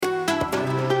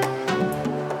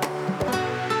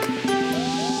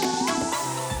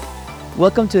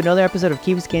Welcome to another episode of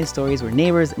Key Biscayne Stories, where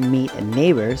neighbors meet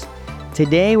neighbors.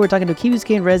 Today, we're talking to Key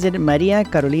Biscayne resident Maria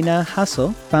Carolina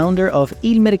Jasso, founder of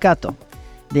Il Mercato.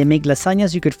 They make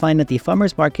lasagnas you could find at the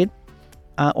farmer's market,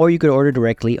 or you could order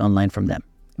directly online from them.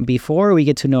 Before we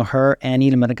get to know her and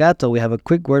Il Mercato, we have a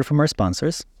quick word from our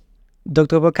sponsors.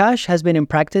 Dr. Bokash has been in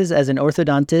practice as an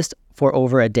orthodontist for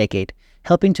over a decade,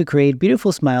 helping to create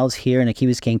beautiful smiles here in the Key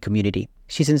Biscayne community.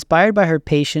 She's inspired by her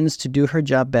patients to do her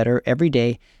job better every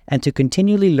day and to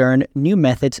continually learn new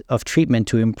methods of treatment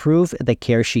to improve the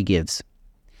care she gives.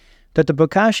 Dr.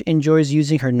 Bokash enjoys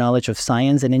using her knowledge of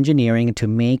science and engineering to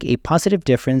make a positive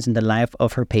difference in the life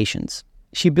of her patients.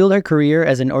 She built her career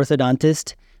as an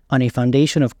orthodontist on a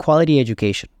foundation of quality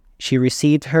education. She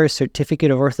received her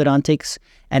certificate of orthodontics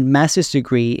and master's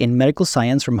degree in medical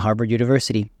science from Harvard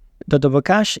University. Dr.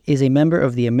 Bokash is a member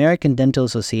of the American Dental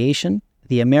Association,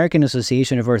 the American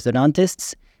Association of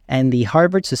Orthodontists, and the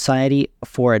Harvard Society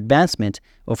for Advancement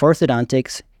of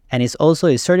Orthodontics, and is also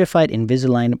a certified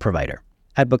Invisalign provider.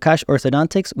 At Bokash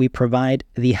Orthodontics, we provide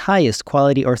the highest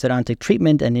quality orthodontic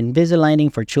treatment and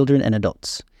Invisalining for children and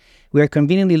adults. We are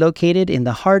conveniently located in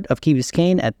the heart of Key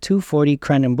Biscayne at 240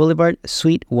 Crandon Boulevard,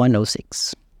 Suite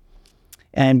 106.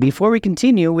 And before we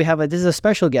continue, this is a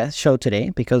special guest show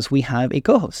today because we have a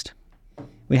co-host.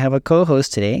 We have a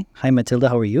co-host today. Hi, Matilda.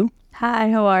 How are you? Hi,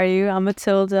 how are you? I'm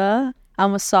Matilda.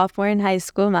 I'm a sophomore in high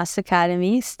school, Master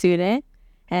Academy student,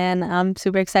 and I'm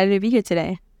super excited to be here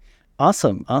today.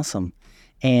 Awesome.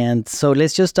 And so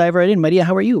let's just dive right in. Maria,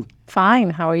 how are you? Fine.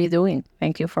 How are you doing?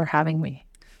 Thank you for having me.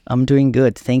 I'm doing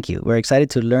good. Thank you. We're excited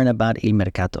to learn about Il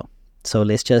Mercato. So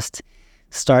let's just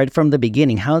start from the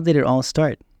beginning. How did it all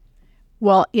start?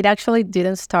 Well, it actually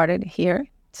didn't start here.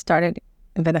 It started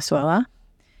in Venezuela.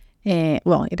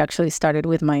 It actually started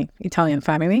with my Italian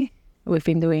family. We've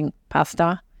been doing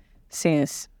pasta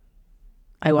since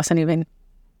I wasn't even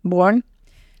born.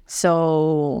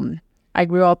 So I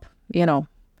grew up,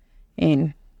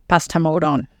 in pasta mode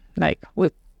on. Like, we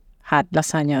had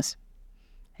lasagnas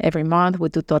every month. We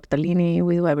do tortellini,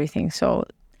 we do everything. So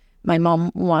my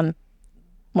mom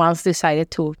once decided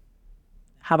to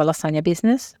have a lasagna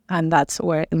business, and that's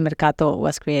where El Mercato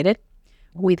was created.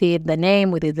 We did the name,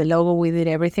 we did the logo, we did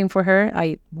everything for her.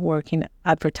 I work in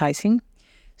advertising.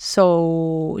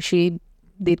 So she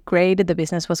did great, the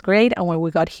business was great. And when we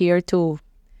got here to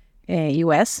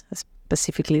U.S.,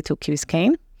 specifically to Key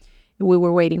Biscayne, we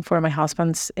were waiting for my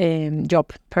husband's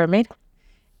job permit.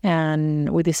 And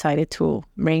we decided to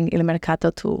bring El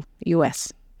Mercato to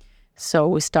U.S. So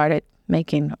we started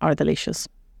making our delicious,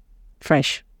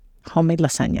 fresh, homemade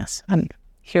lasagnas. And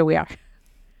here we are.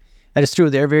 That is true.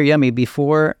 They're very yummy.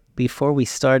 Before we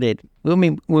started,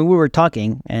 when we were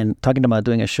talking about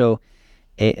doing a show,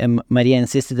 Maria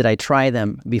insisted that I try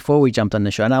them before we jumped on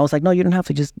the show. And I was like, no, you don't have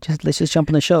to. Just let's just jump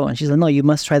on the show. And she's like, no, you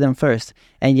must try them first.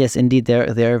 And yes, indeed,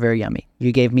 they're very yummy.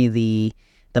 You gave me the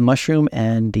mushroom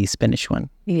and the spinach one.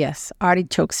 Yes,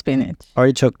 artichoke spinach.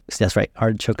 Artichoke, that's right,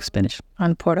 artichoke spinach.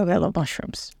 And portobello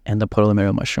mushrooms. And the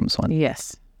portobello mushrooms one.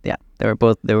 Yes. Yeah, they were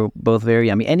both very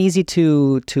yummy and easy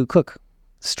to cook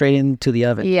straight into the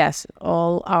oven. Yes,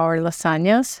 all our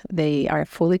lasagnas, they are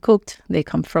fully cooked. They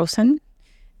come frozen,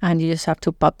 and you just have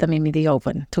to pop them in the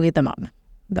oven to heat them up.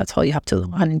 That's all you have to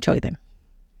do, and enjoy them.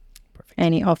 Perfect.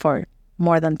 And it offers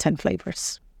more than 10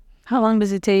 flavors. How long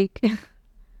does it take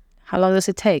How long does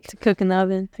it take? to cook in the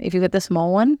oven? If you get the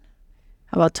small one,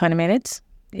 about 20 minutes.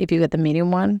 If you get the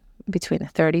medium one, between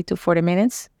 30 to 40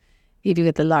 minutes. If you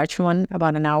get the large one,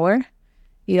 about an hour.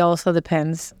 It also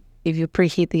depends if you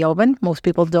preheat the oven. Most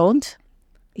people don't,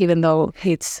 even though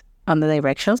it's on the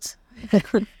directions.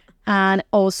 And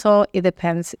also, it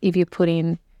depends if you put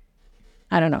in,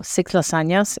 6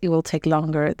 lasagnas, it will take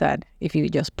longer than if you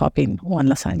just pop in one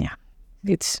lasagna.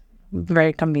 It's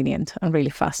very convenient and really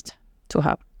fast to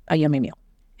have a yummy meal.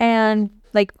 And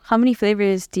how many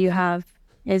flavors do you have?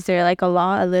 Is there a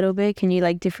lot, a little bit? Can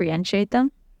you differentiate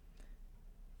them?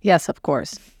 Yes, of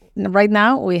course. Right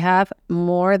now, we have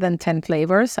more than 10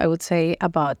 flavors. I would say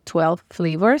about 12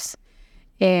 flavors.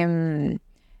 Since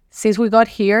we got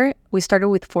here, we started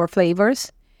with 4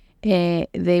 flavors.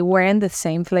 They weren't the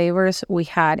same flavors we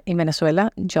had in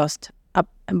Venezuela,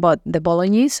 but the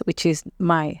bolognese, which is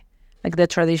the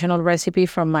traditional recipe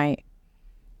from my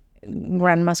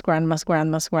grandma's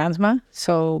grandma.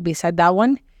 So beside that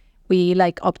one, we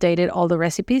updated all the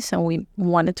recipes, and we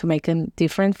wanted to make them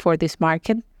different for this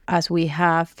market. As we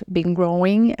have been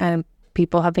growing and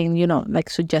people have been,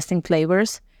 suggesting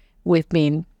flavors, we've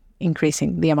been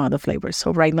increasing the amount of flavors.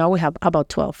 So right now we have about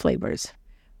 12 flavors.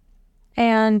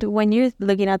 And when you're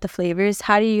looking at the flavors,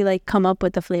 how do you come up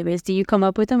with the flavors? Do you come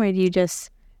up with them, or do you just...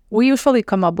 We usually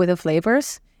come up with the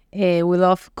flavors, We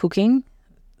love cooking.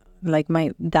 Like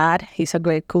my dad, he's a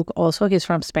great cook also. He's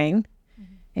from Spain.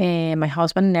 And my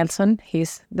husband, Nelson,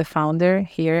 he's the founder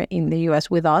here in the U.S.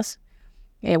 with us,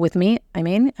 with me, I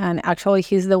mean. And actually,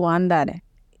 he's the one that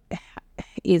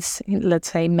is,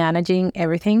 let's say, managing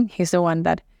everything. He's the one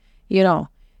that,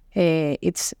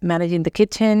 it's managing the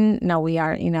kitchen. Now we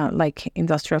are in a like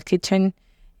industrial kitchen,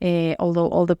 although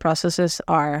all the processes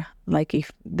are like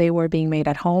if they were being made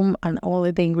at home, and all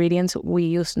of the ingredients, we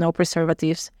use no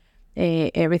preservatives.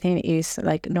 Everything is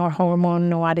like no hormone,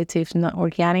 no additives, no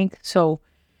organic. So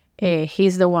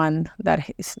he's the one that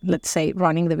is, let's say,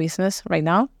 running the business right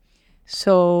now.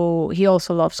 So he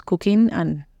also loves cooking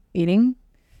and eating.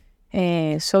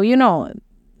 So,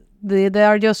 they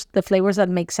are just the flavors that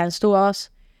make sense to us.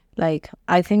 Like,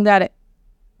 I think that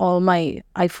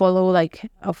I follow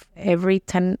like of every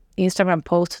 10 Instagram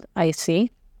posts I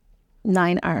see,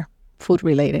 9 are food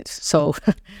related. So,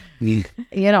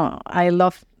 I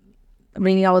love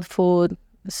bringing out food.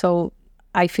 So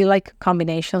I feel like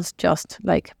combinations just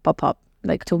like pop up,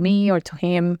 like to me or to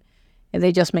him, and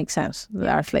they just make sense. They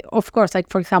are of course, like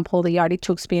for example, the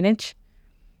artichoke spinach.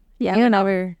 Yeah,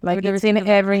 like it's in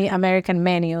every American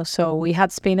menu. So we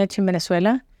had spinach in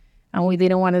Venezuela, and we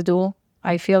didn't want to do.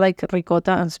 I feel like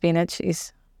ricotta and spinach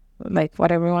is like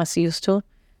what everyone's used to.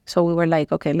 So we were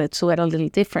like, okay, let's do it a little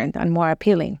different and more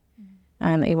appealing.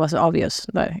 And it was obvious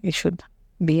that it should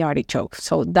be artichoke.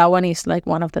 So that one is like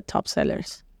one of the top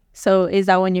sellers. So is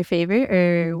that one your favorite,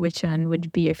 or which one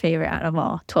would be your favorite out of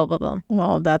all 12 of them?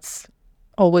 Well, that's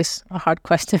always a hard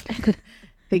question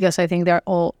because I think they are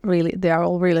all really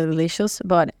delicious.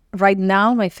 But right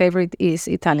now, my favorite is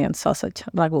Italian sausage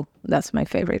ragu. That's my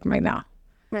favorite right now.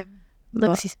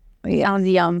 Sounds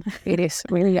yum. It is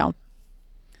really yum.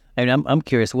 I mean, I'm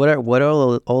curious. What are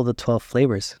all the 12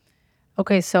 flavors?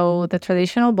 Okay, so the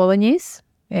traditional bolognese,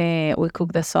 we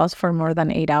cook the sauce for more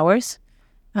than 8 hours.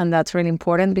 And that's really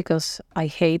important because I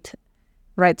hate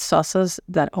red sauces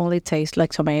that only taste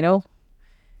like tomato.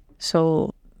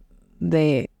 So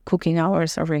the cooking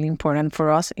hours are really important for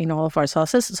us in all of our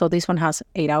sauces. So this one has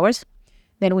 8 hours.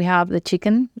 Then we have the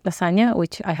chicken lasagna,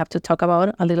 which I have to talk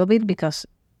about a little bit because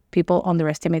people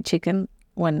underestimate chicken.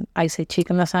 When I say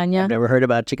chicken lasagna, I've never heard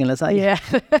about chicken lasagna.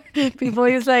 Yeah. People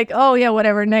is like, oh yeah,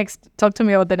 whatever, next. Talk to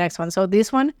me about the next one. So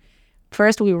this one,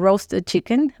 first we roast the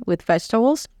chicken with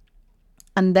vegetables.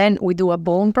 And then we do a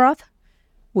bone broth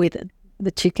with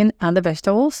the chicken and the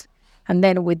vegetables. And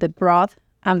then with the broth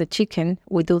and the chicken,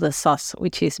 we do the sauce,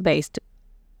 which is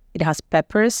it has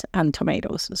peppers and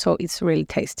tomatoes. So it's really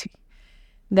tasty.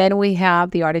 Then we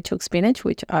have the artichoke spinach,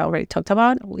 which I already talked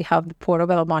about. We have the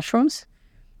portobello mushrooms,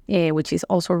 which is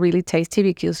also really tasty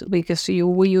because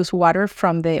we use water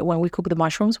from when we cook the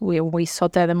mushrooms. We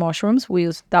saute the mushrooms. We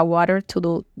use that water to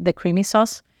do the creamy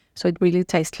sauce. So it really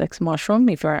tastes like mushroom.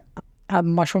 If you're a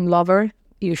mushroom lover,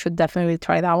 you should definitely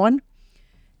try that one.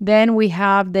 Then we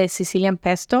have the Sicilian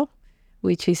pesto,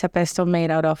 which is a pesto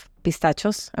made out of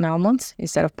pistachios and almonds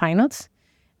instead of pine nuts.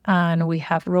 And we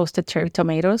have roasted cherry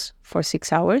tomatoes for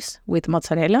 6 hours with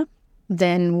mozzarella.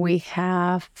 Then we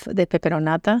have the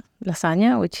peperonata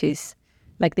lasagna, which is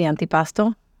like the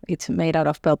antipasto. It's made out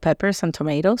of bell peppers and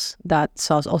tomatoes. That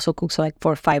sauce also cooks like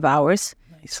for 5 hours.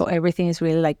 Nice. So everything is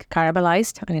really like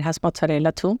caramelized, and it has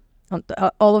mozzarella too.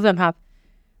 All of them have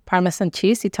Parmesan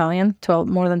cheese, Italian,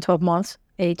 more than 12 months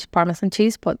aged Parmesan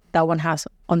cheese, but that one has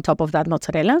on top of that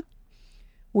mozzarella.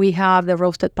 We have the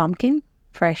roasted pumpkin,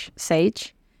 fresh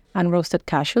sage, and roasted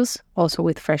cashews, also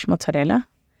with fresh mozzarella.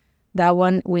 That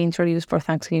one we introduced for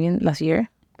Thanksgiving last year,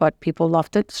 but people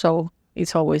loved it, so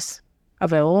it's always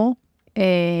available.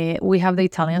 We have the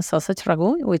Italian sausage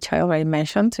ragu, which I already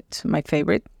mentioned. It's my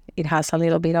favorite. It has a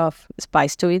little bit of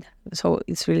spice to it, so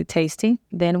it's really tasty.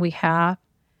 Then we have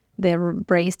the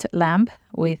braised lamb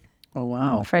with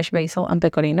fresh basil and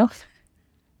pecorino.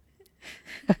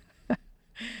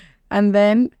 And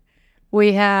then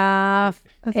we have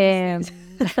the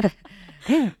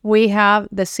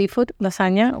seafood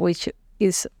lasagna, which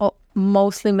is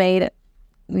mostly made,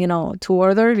 to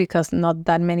order because not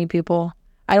that many people.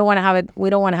 I don't want to have it. We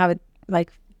don't want to have it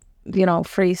like,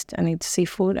 freezed, and it's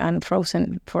seafood and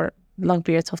frozen for long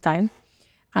periods of time.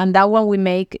 And that one we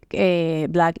make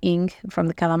black ink from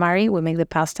the calamari. We make the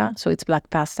pasta, so it's black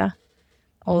pasta.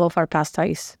 All of our pasta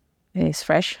is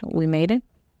fresh. We made it.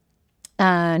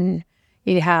 And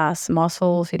it has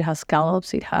mussels, it has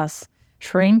scallops, it has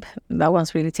shrimp. That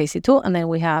one's really tasty too. And then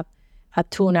we have a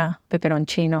tuna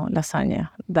peperoncino lasagna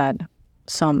that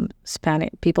some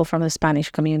people from the Spanish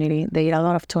community, they eat a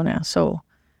lot of tuna. So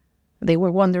they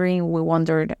were wondering, we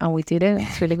wondered, and we did it.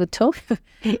 It's really good too.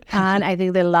 And I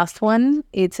think the last one,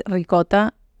 it's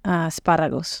ricotta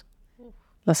asparagus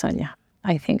lasagna.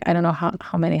 I think I don't know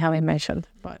how many have I mentioned,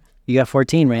 but You got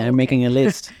 14, right? I'm making a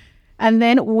list. and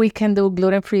then we can do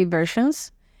gluten-free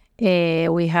versions.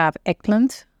 We have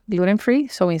eggplant gluten-free,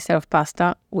 so instead of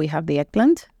pasta, we have the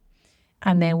eggplant,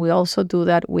 and then we also do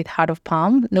that with heart of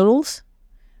palm noodles,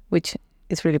 which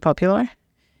is really popular.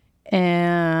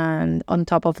 And on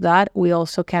top of that, we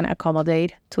also can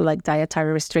accommodate to like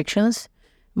dietary restrictions.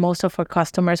 Most of our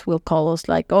customers will call us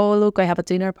like, oh, look, I have a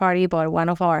dinner party, but one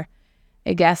of our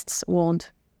guests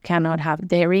cannot have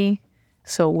dairy.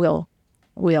 So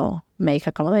we'll make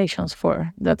accommodations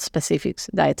for that specific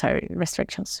dietary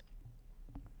restrictions.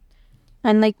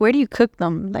 And like, where do you cook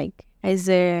them? Like, is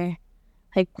there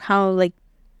like how like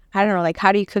I don't know, like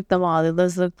how do you cook them all? It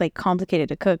does look like complicated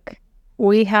to cook.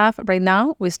 We have right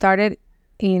now, we started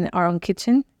in our own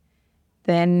kitchen.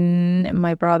 Then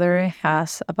my brother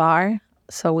has a bar,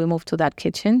 so we moved to that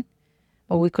kitchen,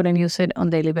 but we couldn't use it on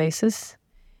daily basis.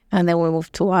 And then we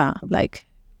moved to a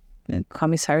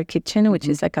commissary kitchen, which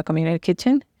is like a community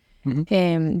kitchen.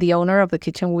 And the owner of the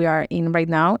kitchen we are in right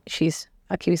now, she's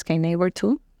a Key Biscayne neighbor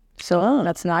too. So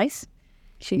that's nice.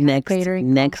 She has Next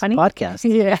catering company. podcast.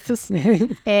 Yes.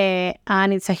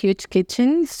 And it's a huge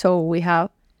kitchen, so we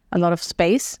have a lot of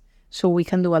space, so we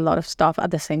can do a lot of stuff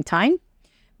at the same time.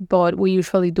 But we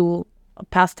usually do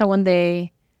pasta one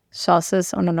day,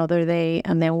 sauces on another day,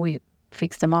 and then we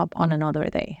fix them up on another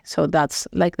day. So that's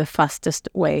like the fastest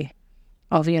way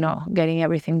of, getting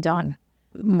everything done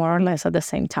more or less at the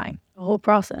same time. The whole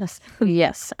process.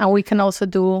 Yes. And we can also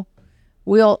do,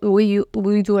 we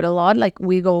do it a lot. Like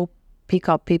we go pick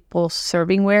up people's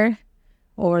servingware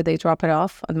or they drop it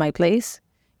off at my place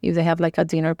if they have like a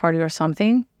dinner party or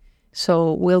something.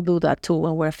 So we'll do that too.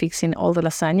 When we're fixing all the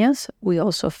lasagnas, we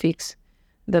also fix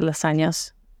the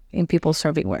lasagnas in people's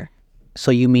servingware.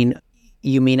 So you mean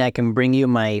I can bring you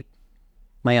my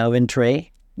oven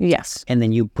tray? Yes. And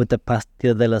then you put the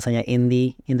lasagna in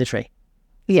the tray?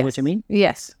 Is Yes. that what you mean?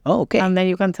 Yes. Oh, okay. And then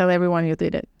you can tell everyone you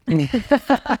did it.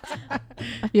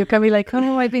 You can be like,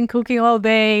 oh, I've been cooking all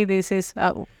day. This is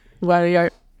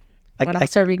what I'm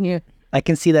serving you. I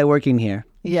can see that working here.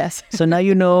 Yes. So now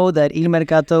you know that Il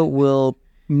Mercato will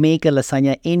make a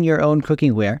lasagna in your own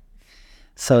cookware.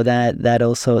 So that's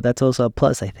also a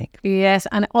plus, I think. Yes,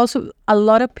 and also a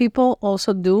lot of people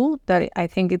also do that. I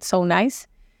think it's so nice.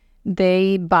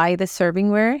 They buy the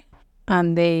servingware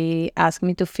and they ask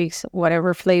me to fix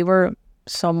whatever flavor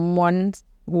someone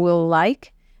will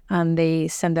like, and they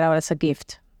send it out as a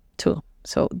gift too.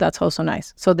 So that's also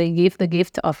nice. So they give the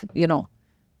gift of,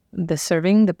 the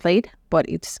serving, the plate, but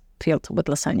it's filled with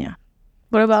lasagna.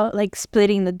 What about like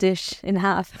splitting the dish in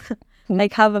half?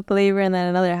 Like half a flavor and then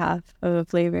another half of a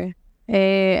flavor.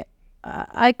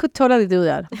 I could totally do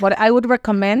that, but I would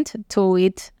recommend to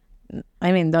eat.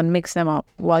 Don't mix them up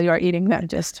while you're eating them.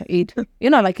 Just eat,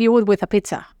 like you would with a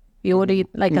pizza. You would eat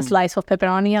like a slice of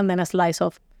pepperoni and then a slice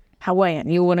of Hawaiian.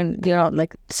 You wouldn't,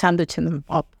 like sandwiching them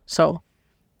up. So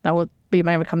that would be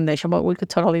my recommendation, but we could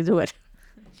totally do it.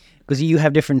 Because you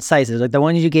have different sizes. Like the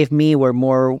ones you gave me were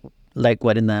more like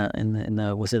what in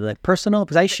the was it like personal?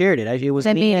 Because I shared it. It was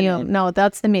the me medium. No,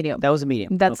 that's the medium. That was the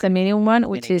medium. That's the medium one,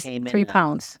 which is 3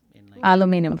 pounds.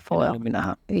 Aluminum foil.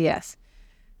 Yes.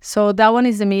 So that one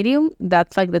is the medium.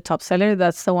 That's like the top seller.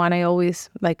 That's the one I always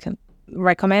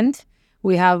recommend.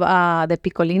 We have the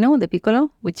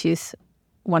piccolo, which is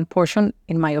one portion,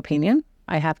 in my opinion.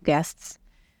 I have guests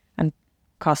and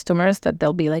customers that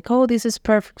they'll be like, "Oh, this is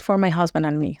perfect for my husband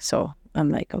and me." So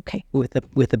I'm like, okay. With the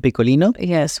piccolino?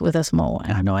 Yes, with a small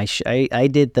one. No, I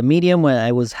did the medium when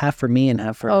I was half for me and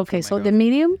half for. Okay, so the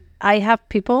medium, I have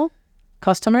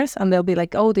customers, and they'll be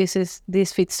like, "Oh, this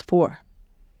fits 4."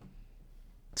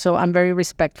 So I'm very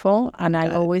respectful, and I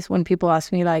always, when people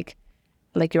ask me like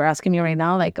you're asking me right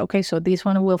now, like, okay, so this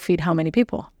one will feed how many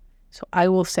people? So I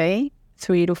will say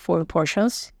 3 to 4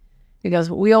 portions,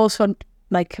 because we also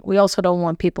don't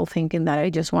want people thinking that I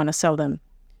just want to sell them,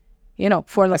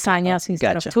 4 lasagnas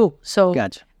instead of 2. So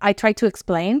I try to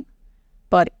explain,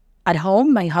 but at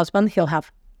home, my husband,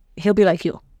 he'll be like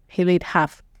you. He'll eat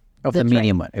half of the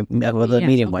medium one. The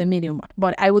medium one.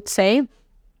 But I would say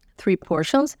 3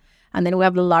 portions. And then we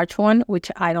have the large one, which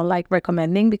I don't like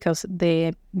recommending because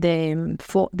the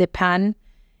pan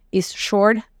is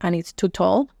short and it's too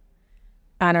tall.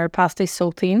 And our pasta is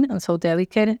so thin and so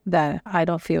delicate that I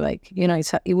don't feel like,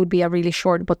 it would be a really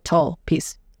short but tall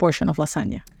portion of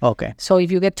lasagna. Okay. So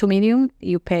if you get 2 medium,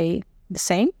 you pay the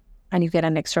same and you get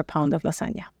an extra pound of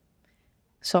lasagna.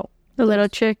 So the little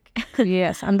trick.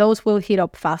 Yes. And those will heat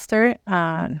up faster.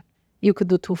 And you could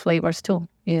do 2 flavors too.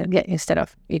 Instead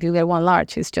of, if you get 1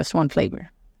 large, it's just 1 flavor.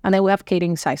 And then we have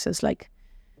catering sizes like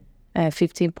a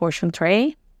 15 portion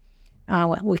tray.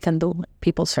 We can do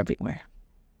people servingware.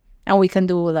 And we can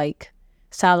do like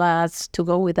salads to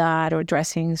go with that, or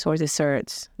dressings or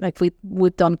desserts. Like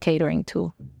we've done catering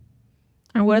too.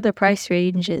 And what are the price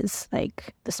ranges,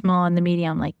 like the small and the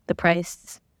medium, like the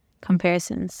price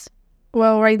comparisons?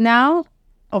 Well, right now,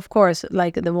 of course,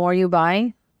 like the more you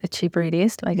buy, the cheaper it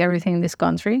is, like everything in this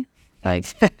country. Like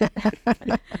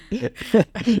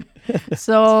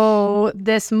so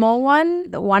the small one,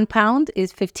 the 1 pound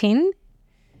is 15,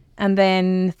 and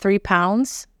then 3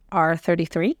 pounds are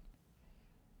 33.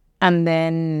 And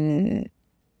then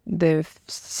the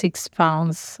 6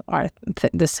 pounds are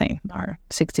the same, are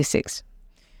 66.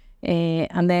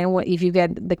 And then if you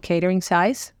get the catering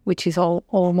size, which is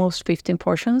almost 15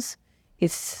 portions,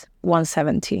 it's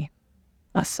 170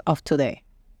 as of today.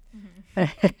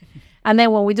 Mm-hmm. And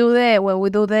then when we do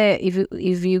the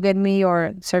if you get me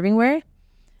your servingware,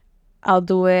 I'll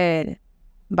do it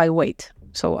by weight.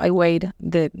 So I weigh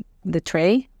the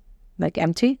tray, like the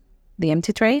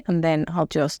empty tray, and then I'll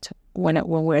just when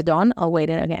we're done, I'll weigh it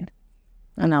again,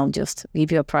 and I'll just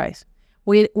give you a price.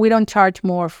 We don't charge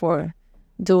more for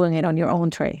doing it on your own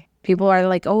tray. People are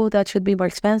like, oh, that should be more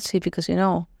expensive because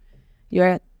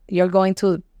you're going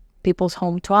to people's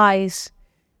home twice,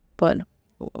 but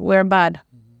we're bad.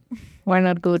 We're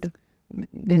not good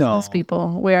business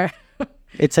people. We're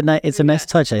it's a nice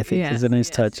touch, I think. Yes, it's a nice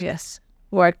touch. Yes.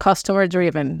 We're customer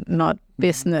driven, not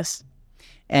business.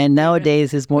 And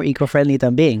nowadays it's more eco-friendly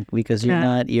también, because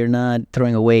you're not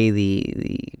throwing away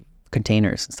the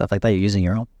containers and stuff like that. You're using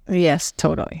your own. Yes,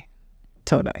 totally.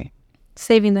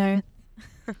 Saving the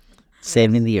earth.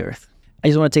 Saving the earth. I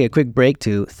just want to take a quick break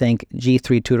to thank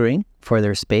G3 Tutoring for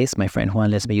their space. My friend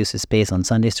Juan lets me use his space on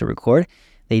Sundays to record.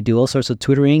 They do all sorts of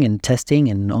tutoring and testing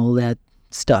and all that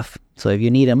stuff. So if you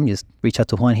need them, just reach out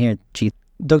to Juan here at G3.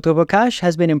 Dr. Bokash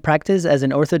has been in practice as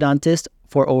an orthodontist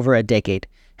for over a decade,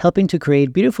 helping to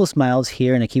create beautiful smiles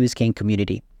here in the Key Biscayne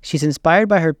community. She's inspired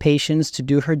by her patients to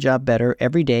do her job better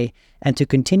every day and to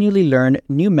continually learn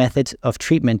new methods of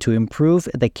treatment to improve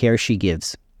the care she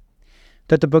gives.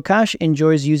 Dr. Bokash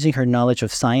enjoys using her knowledge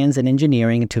of science and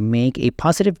engineering to make a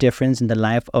positive difference in the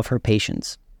life of her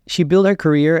patients. She built her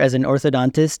career as an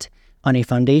orthodontist on a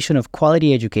foundation of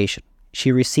quality education.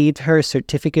 She received her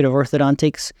certificate of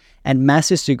orthodontics and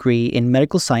master's degree in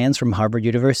medical science from Harvard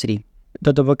University.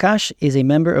 Dr. Bokash is a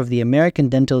member of the American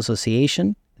Dental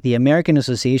Association, the American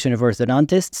Association of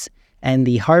Orthodontists, and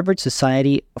the Harvard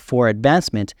Society for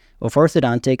Advancement of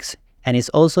Orthodontics, and is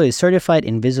also a certified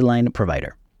Invisalign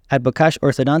provider. At Bokash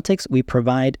Orthodontics, we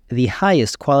provide the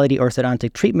highest quality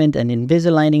orthodontic treatment and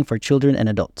Invisaligning for children and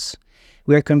adults.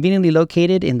 We are conveniently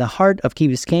located in the heart of Key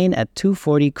Biscayne at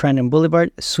 240 Crandon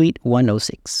Boulevard, Suite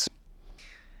 106.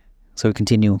 So we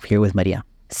continue here with Maria.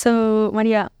 So,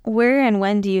 Maria, where and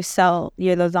when do you sell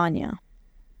your lasagna?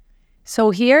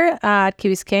 So here at Key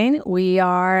Biscayne, we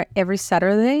are every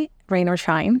Saturday, rain or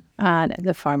shine, at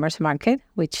the farmers market,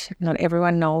 which not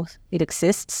everyone knows it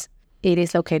exists. It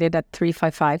is located at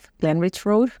 355 Glenridge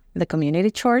Road, the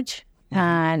community church.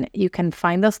 And you can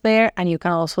find us there, and you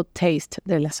can also taste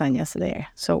the lasagnas there.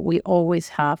 So we always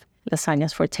have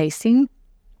lasagnas for tasting,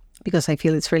 because I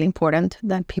feel it's really important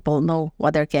that people know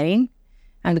what they're getting,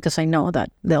 and because I know that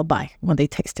they'll buy when they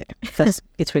taste it. Because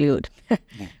it's really good.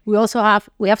 We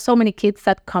have so many kids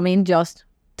that come in just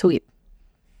to eat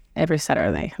every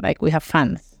Saturday. Like, we have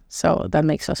fans, so that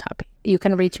makes us happy. You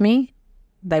can reach me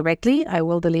directly. I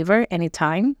will deliver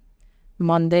anytime,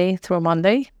 Monday through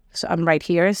Monday. So I'm right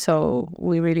here, so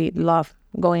we really love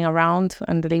going around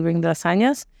and delivering the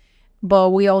lasagnas. But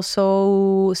we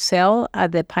also sell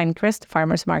at the Pinecrest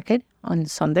Farmers Market on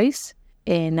Sundays,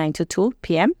 9 to 2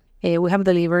 p.m. We have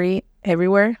delivery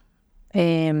everywhere.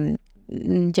 In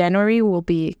January will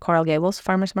be Coral Gables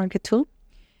Farmers Market too.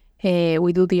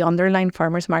 We do the Underline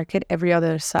Farmers Market every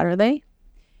other Saturday.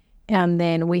 And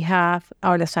then we have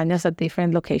our lasagnas at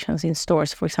different locations in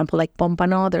stores. For example, like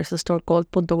Pompano, there's a store called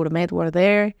Punto Gourmet. We're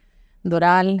there.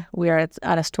 Doral, we are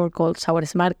at a store called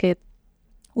Sabores Market.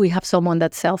 We have someone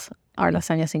that sells our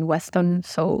lasagnas in Weston.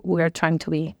 So we are trying to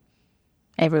be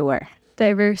everywhere.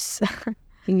 Diverse.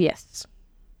 Yes.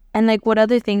 And like, what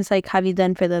other things like have you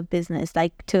done for the business,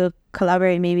 like to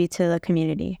collaborate maybe to the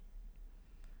community?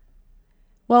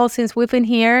 Well, since we've been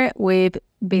here, we've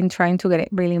been trying to get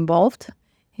really involved.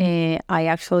 I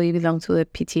actually belong to the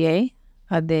PTA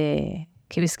at the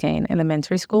Key Biscayne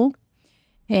Elementary School.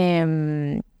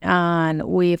 And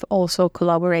we've also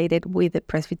collaborated with the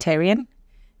Presbyterian.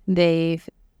 They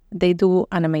do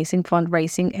an amazing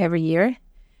fundraising every year.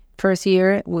 First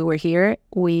year we were here,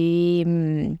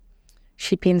 we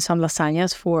shipped in some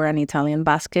lasagnas for an Italian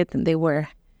basket. They were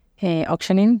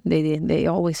auctioning. They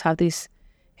always have this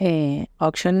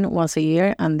auction once a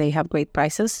year, and they have great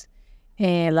prices.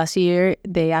 Last year,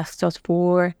 they asked us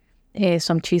for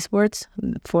some cheese boards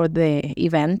for the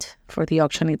event, for the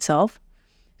auction itself.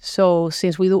 So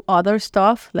since we do other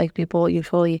stuff, like people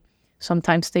usually,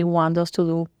 sometimes they want us to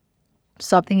do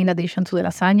something in addition to the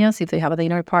lasagnas. If they have a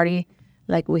dinner party,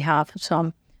 like we have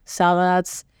some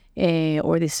salads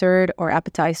or dessert or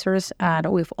appetizers.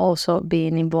 And we've also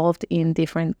been involved in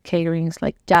different caterings,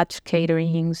 like Dutch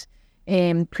caterings,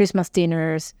 Christmas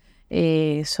dinners.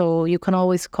 So you can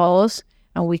always call us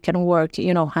and we can work,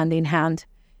 hand in hand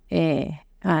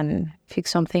and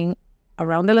fix something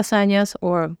around the lasagnas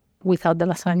or without the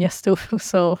lasagnas too.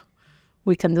 So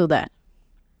we can do that.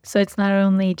 So it's not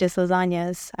only just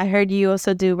lasagnas. I heard you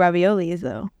also do raviolis,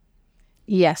 though.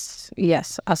 Yes.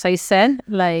 As I said,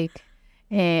 like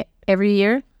every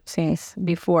year since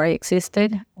before I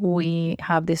existed, we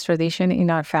have this tradition in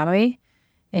our family.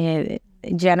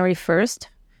 January 1st,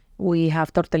 we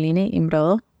have tortellini in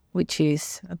brodo, which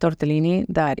is a tortellini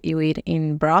that you eat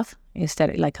in broth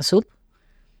instead, like a soup.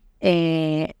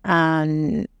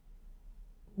 And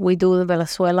we do the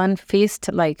Venezuelan feast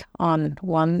like on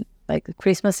one, like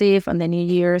Christmas Eve and the New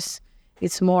Year's.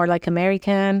 It's more like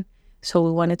American. So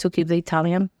we wanted to keep the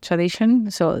Italian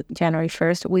tradition. So January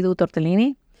 1st, we do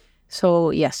tortellini.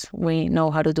 So yes, we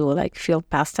know how to do like filled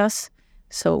pastas.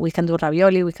 So we can do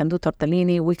ravioli, we can do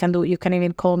tortellini, you can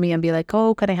even call me and be like,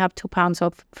 oh, can I have 2 pounds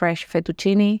of fresh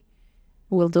fettuccine?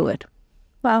 We'll do it.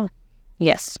 Wow.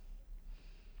 Yes.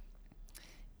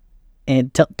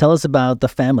 And tell us about the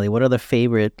family. What are the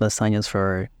favorite lasagnas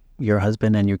for your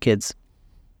husband and your kids?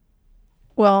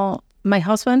 Well, my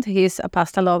husband, he's a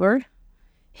pasta lover.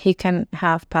 He can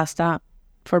have pasta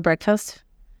for breakfast,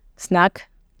 snack,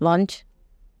 lunch,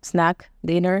 snack,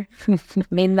 dinner,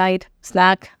 midnight,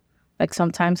 snack. Like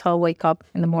sometimes I'll wake up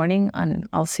in the morning and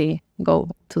go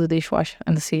to the dishwasher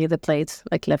and see the plates,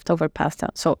 like leftover pasta.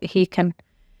 So if you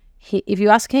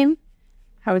ask him,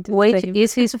 which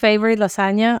is his favorite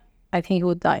lasagna, I think he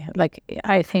would die. Like,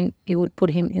 I think it would put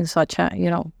him in such a,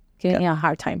 giving a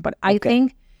hard time. But I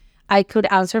think I could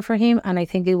answer for him, and I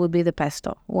think it would be the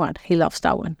pesto one. He loves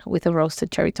that one with the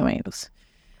roasted cherry tomatoes.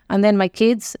 And then my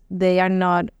kids, they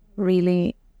are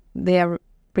really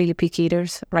picky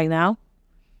eaters right now.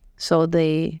 So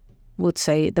they would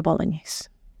say the bolognese.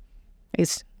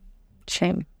 It's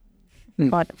shame.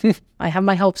 But I have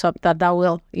my hopes up that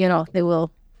will, they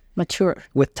will mature.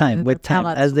 With time,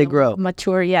 as they grow.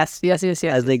 Mature, yes.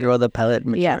 As they grow, the palate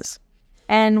matures. Yes.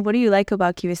 And what do you like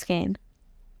about Key Biscayne?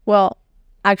 Well,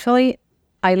 actually,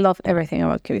 I love everything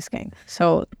about Key Biscayne.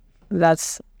 So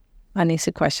that's an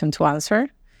easy question to answer.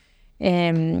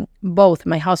 Both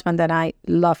my husband and I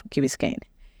love Key Biscayne.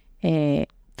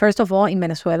 First of all, in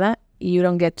Venezuela, you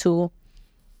don't get to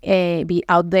be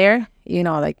out there.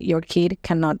 Like your kid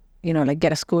cannot, like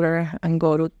get a scooter and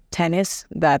go to tennis.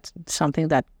 That's something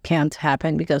that can't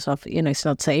happen because of, it's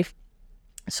not safe.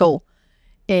 So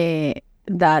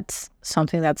that's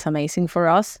something that's amazing for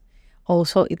us.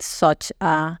 Also, it's such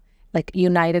a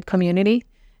united community.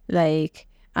 And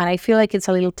I feel like it's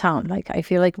a little town. Like, I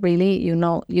feel like really, you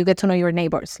get to know your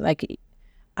neighbors. Like,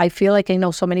 I feel like I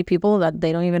know so many people that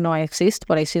they don't even know I exist,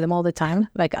 but I see them all the time,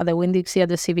 like at the Winn-Dixie, at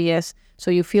the CVS. So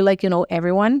you feel like you know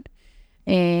everyone.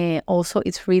 Also,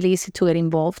 it's really easy to get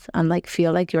involved and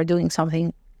feel like you're doing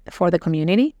something for the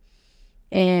community.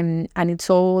 And it's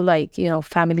all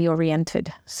family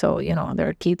oriented. So, there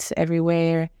are kids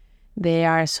everywhere. There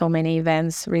are so many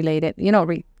events related,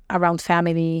 around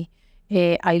family.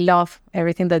 I love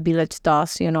everything that Village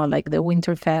does, like the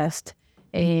Winterfest,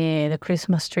 the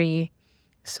Christmas tree.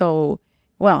 So,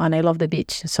 and I love the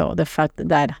beach. So the fact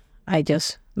that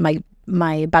my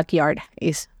backyard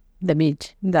is the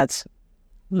beach, that's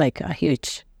like a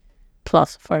huge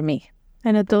plus for me.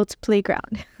 An adult's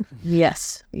playground.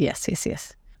 Yes.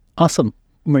 Awesome.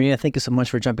 Maria, thank you so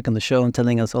much for jumping on the show and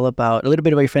telling us a little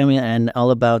bit about your family and all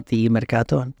about the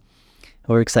Mercato.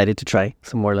 We're excited to try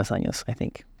some more lasagnas, I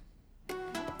think.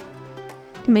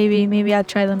 Maybe I'll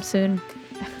try them soon.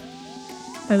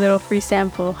 A little free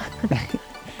sample.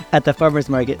 At the farmer's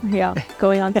market. Yeah,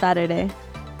 going on Saturday.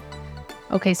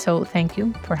 Okay, so thank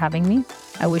you for having me.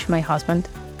 I wish my husband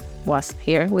was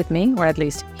here with me, or at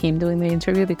least him doing the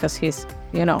interview, because he's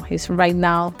right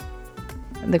now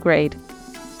the great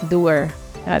doer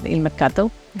at Il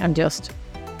Mercato. I'm just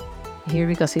here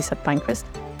because he's at Pinecrest.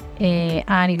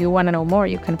 And if you want to know more,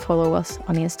 you can follow us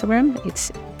on Instagram. It's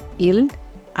il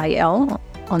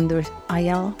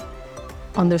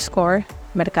underscore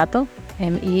Mercato, Mercato.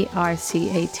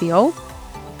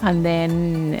 And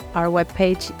then our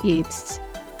webpage is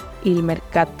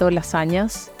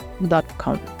ilmercatolasagnas.com.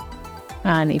 keybiskayne.com.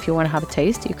 And if you want to have a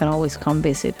taste, you can always come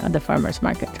visit at the farmer's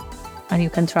market. And you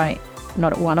can try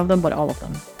not one of them, but all of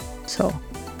them. So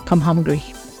come hungry.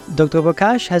 Dr.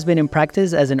 Bokash has been in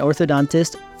practice as an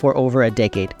orthodontist for over a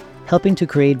decade, helping to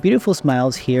create beautiful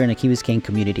smiles here in the Key Biscayne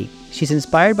community. She's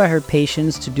inspired by her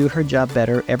patients to do her job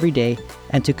better every day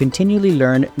and to continually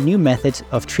learn new methods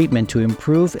of treatment to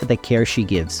improve the care she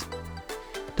gives.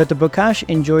 Dr. Bokash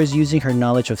enjoys using her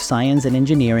knowledge of science and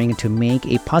engineering to make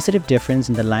a positive difference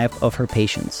in the life of her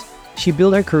patients. She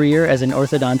built her career as an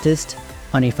orthodontist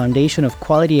on a foundation of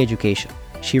quality education.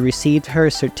 She received her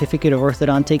certificate of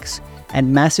orthodontics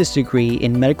and master's degree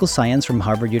in medical science from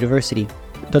Harvard University.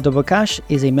 Dr. Bokash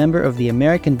is a member of the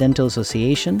American Dental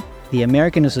Association, the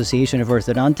American Association of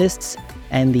Orthodontists,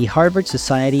 and the Harvard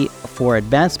Society for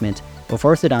Advancement of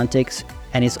Orthodontics,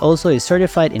 and is also a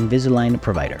certified Invisalign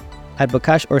provider. At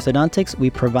Bokash Orthodontics, we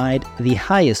provide the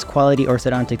highest quality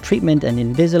orthodontic treatment and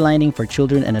Invisaligning for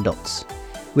children and adults.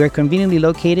 We are conveniently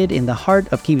located in the heart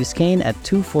of Key Biscayne at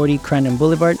 240 Crandon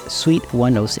Boulevard, Suite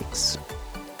 106.